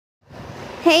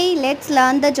Hey, let's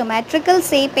learn the geometrical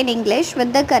shape in English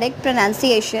with the correct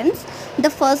pronunciations. The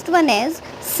first one is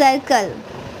circle,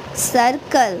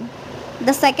 circle.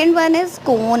 The second one is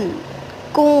cone,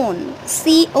 cone,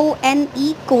 cone,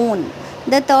 cone.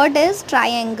 The third is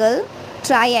triangle,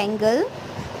 triangle.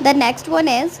 The next one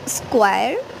is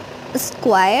square,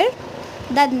 square.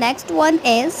 The next one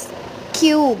is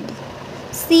cube,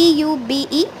 cube,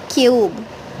 cube.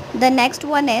 The next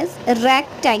one is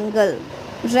rectangle,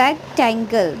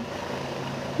 rectangle.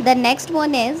 The next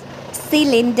one is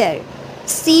cylinder,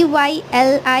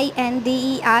 cylinder,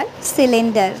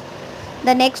 cylinder.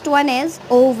 The next one is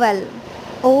oval,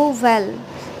 oval,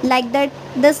 like that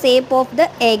the shape of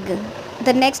the egg.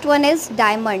 The next one is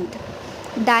diamond,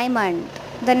 diamond.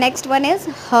 The next one is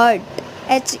heart,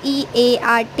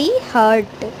 heart, heart.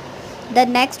 The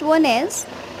next one is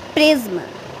prism,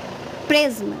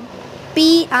 prism,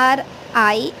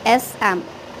 prism,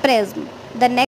 prism. The next